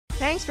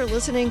Thanks for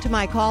listening to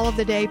my Call of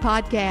the Day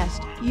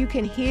podcast. You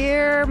can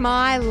hear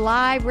my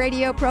live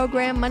radio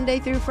program Monday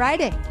through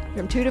Friday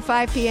from 2 to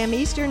 5 p.m.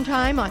 Eastern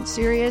Time on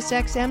Sirius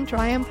XM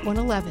Triumph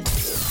 111.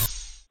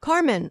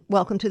 Carmen,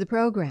 welcome to the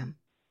program.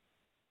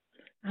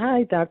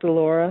 Hi, Dr.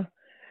 Laura.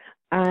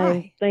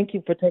 Hi. Thank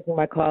you for taking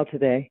my call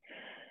today.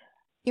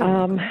 You're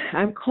welcome.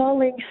 I'm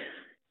calling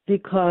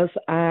because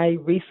I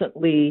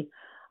recently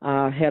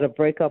had a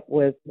breakup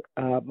with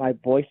my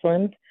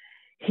boyfriend.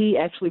 He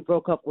actually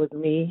broke up with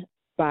me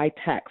by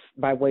text,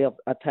 by way of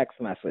a text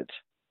message.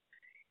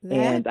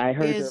 That I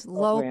heard is your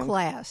low program.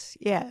 class,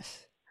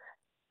 yes.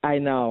 I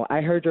know. I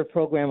heard your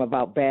program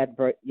about bad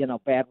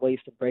ways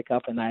to break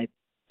up, and I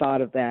thought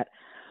of that.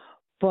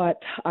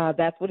 But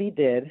that's what he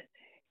did.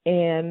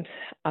 And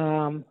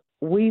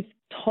we've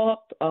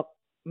talked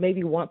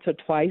maybe once or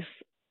twice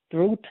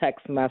through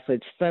text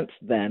message since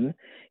then.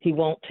 He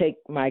won't take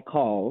my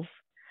calls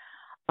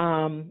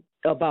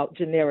about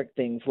generic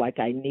things like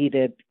I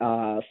needed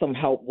some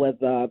help with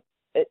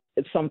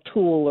some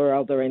tool or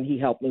other, and he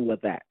helped me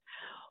with that.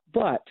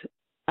 But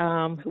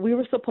we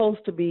were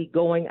supposed to be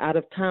going out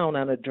of town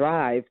on a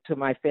drive to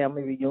my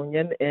family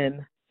reunion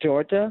in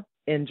Georgia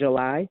in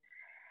July,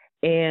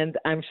 and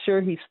I'm sure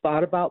he's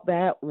thought about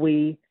that.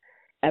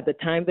 At the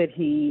time that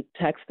he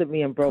texted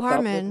me and broke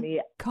up with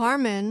me.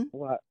 Carmen.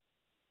 What?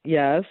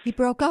 Yes. He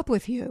broke up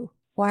with you.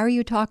 Why are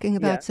you talking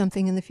about Yes.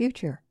 something in the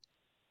future?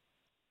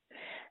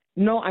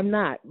 No, I'm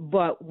not.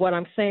 But what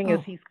I'm saying is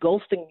he's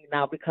ghosting me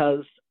now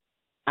because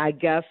I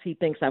guess he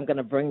thinks I'm going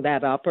to bring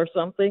that up or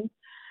something.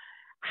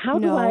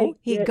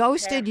 He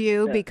ghosted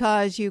you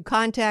because you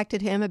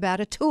contacted him about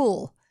a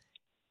tool.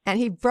 And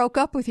he broke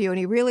up with you, and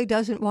he really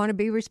doesn't want to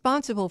be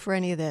responsible for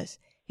any of this.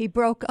 He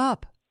broke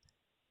up.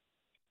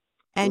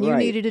 And you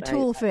needed a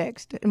tool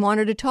fixed and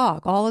wanted to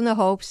talk, all in the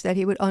hopes that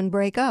he would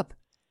unbreak up.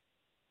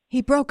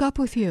 He broke up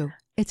with you.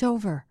 It's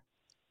over.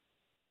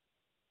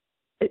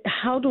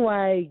 How do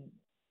I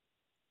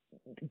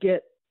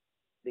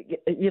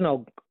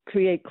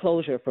create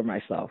closure for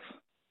myself?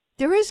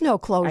 There is no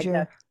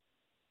closure.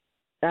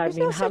 There's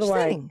no such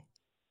thing.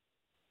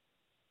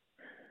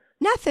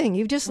 Nothing.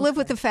 You just live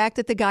with the fact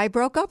that the guy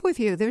broke up with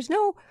you. There's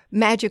no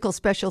magical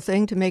special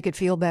thing to make it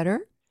feel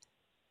better.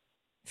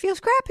 It feels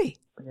crappy.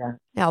 Yeah.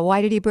 Now,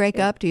 why did he break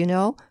up? Do you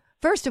know?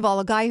 First of all,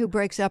 a guy who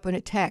breaks up in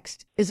a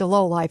text is a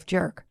low-life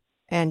jerk,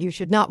 and you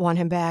should not want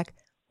him back,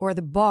 or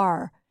the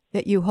bar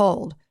that you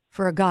hold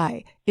for a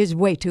guy is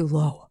way too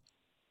low.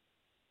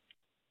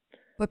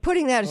 But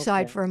putting that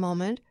aside for a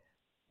moment,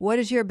 what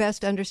is your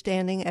best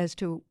understanding as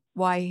to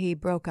why he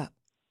broke up?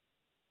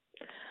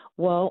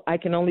 Well, I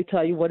can only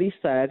tell you what he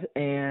said,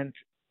 and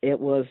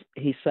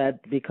he said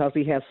because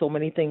he has so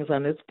many things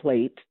on his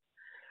plate,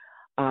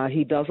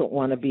 he doesn't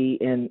want to be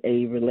in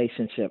a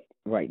relationship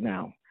right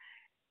now.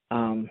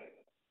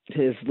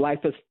 His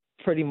life is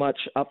pretty much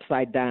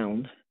upside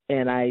down,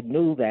 and I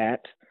knew that,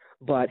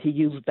 but he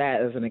used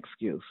that as an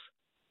excuse.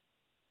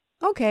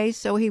 Okay,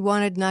 so he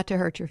wanted not to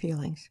hurt your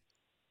feelings.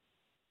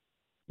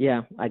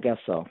 Yeah, I guess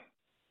so.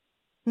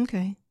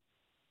 Okay.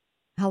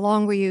 How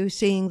long were you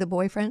seeing the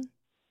boyfriend?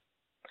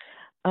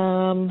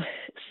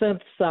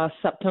 Since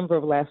September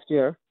of last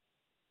year.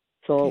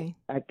 So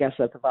I guess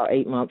that's about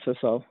 8 months or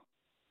so.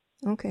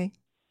 Okay.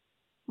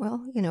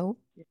 Well,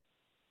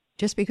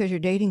 just because you're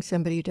dating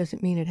somebody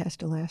doesn't mean it has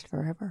to last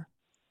forever.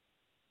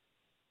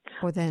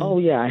 Or then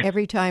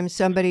every time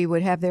somebody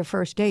would have their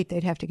first date,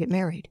 they'd have to get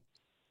married.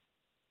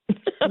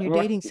 When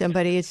you're dating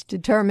somebody, it's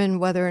determined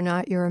whether or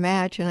not you're a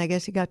match, and I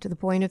guess he got to the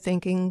point of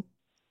thinking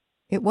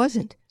it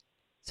wasn't.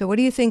 So what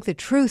do you think the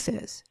truth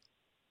is?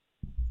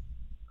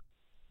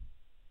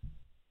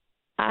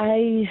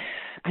 I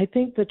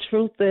think the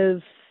truth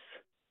is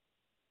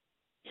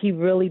he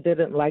really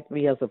didn't like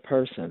me as a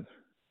person.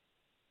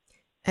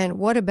 And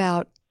what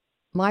about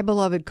my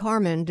beloved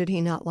Carmen did he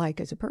not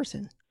like as a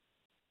person?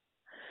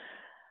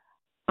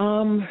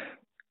 I'm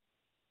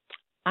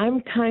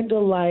kind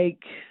of like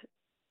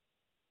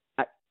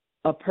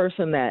a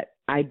person that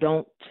I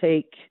don't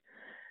take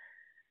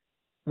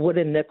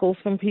wooden nickels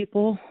from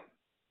people.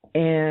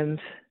 And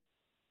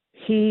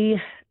he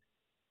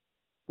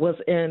was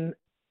in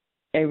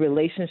a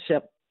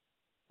relationship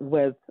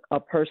with a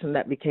person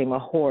that became a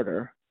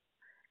hoarder.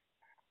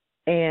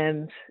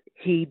 And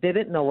he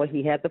didn't know it.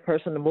 He had the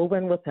person to move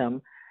in with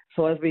him.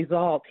 So as a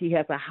result, he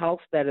has a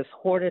house that is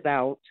hoarded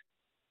out,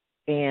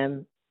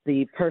 and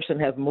the person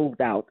has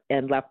moved out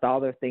and left all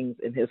their things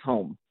in his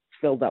home,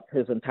 filled up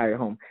his entire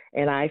home.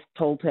 And I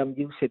told him,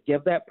 you should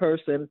give that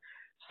person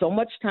so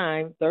much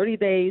time, 30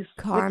 days,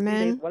 Carmen,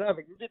 60 days,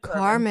 whatever you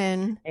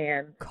determine,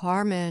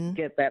 Carmen,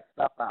 get that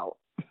stuff out.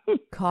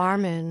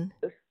 Carmen.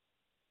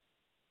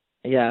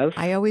 Yes.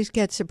 I always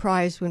get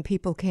surprised when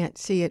people can't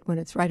see it when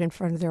it's right in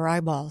front of their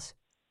eyeballs.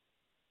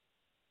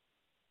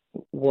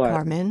 What?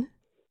 Carmen.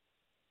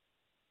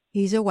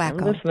 He's a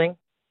wacko. I'm listening.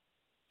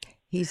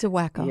 He's a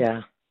wacko.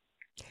 Yeah.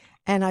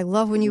 And I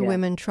love when you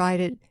women try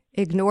to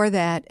ignore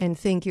that and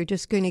think you're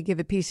just going to give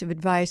a piece of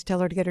advice, tell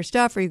her to get her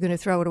stuff, or you're going to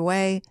throw it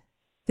away.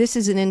 This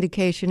is an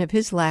indication of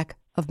his lack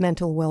of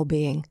mental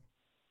well-being.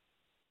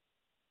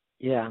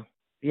 Yeah.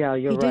 Yeah,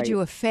 you're right. He did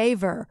you a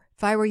favor.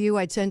 If I were you,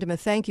 I'd send him a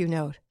thank you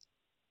note.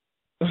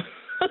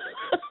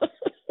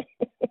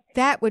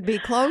 That would be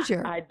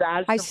closure.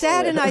 I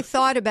sat and I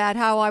thought about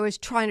how I was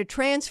trying to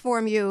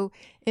transform you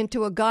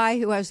into a guy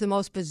who has the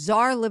most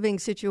bizarre living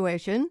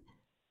situation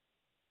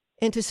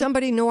into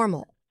somebody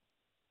normal.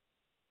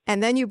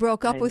 And then you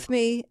broke up with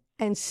me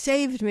and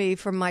saved me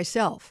from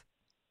myself.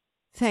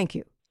 Thank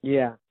you.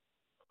 Yeah.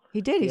 He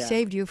did. He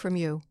saved you from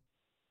you.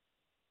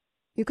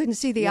 You couldn't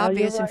see the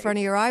obvious in front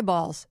of your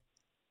eyeballs.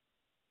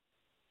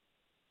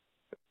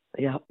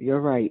 Yeah, you're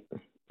right.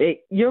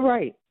 You're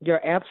right.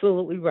 You're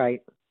absolutely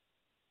right.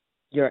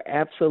 You're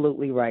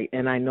absolutely right,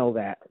 and I know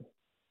that.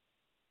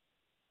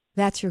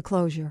 That's your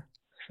closure.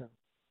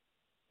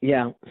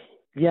 Yeah.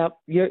 Yep,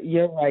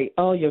 you're right.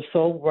 Oh, you're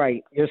so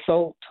right. You're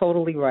so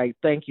totally right.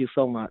 Thank you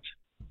so much.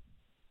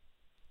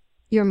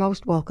 You're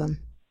most welcome.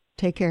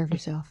 Take care of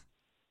yourself.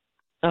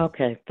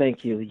 Okay,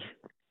 thank you.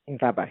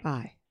 Bye-bye.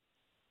 Bye.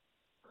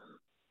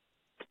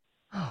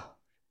 Oh,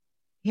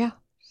 yeah,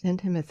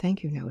 send him a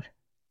thank you note.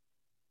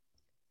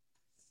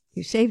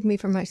 You saved me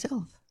from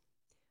myself.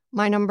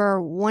 My number,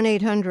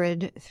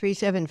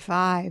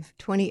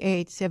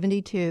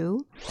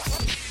 1-800-375-2872.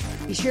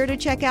 Be sure to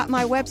check out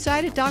my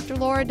website at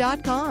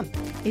drlaura.com.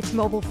 It's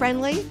mobile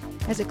friendly,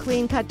 has a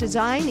clean-cut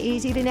design,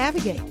 easy to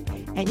navigate.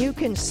 And you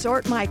can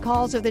sort my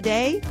calls of the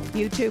day,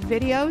 YouTube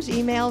videos,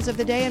 emails of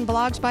the day, and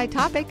blogs by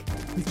topic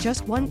with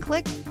just one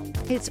click.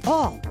 It's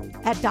all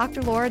at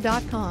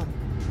drlaura.com.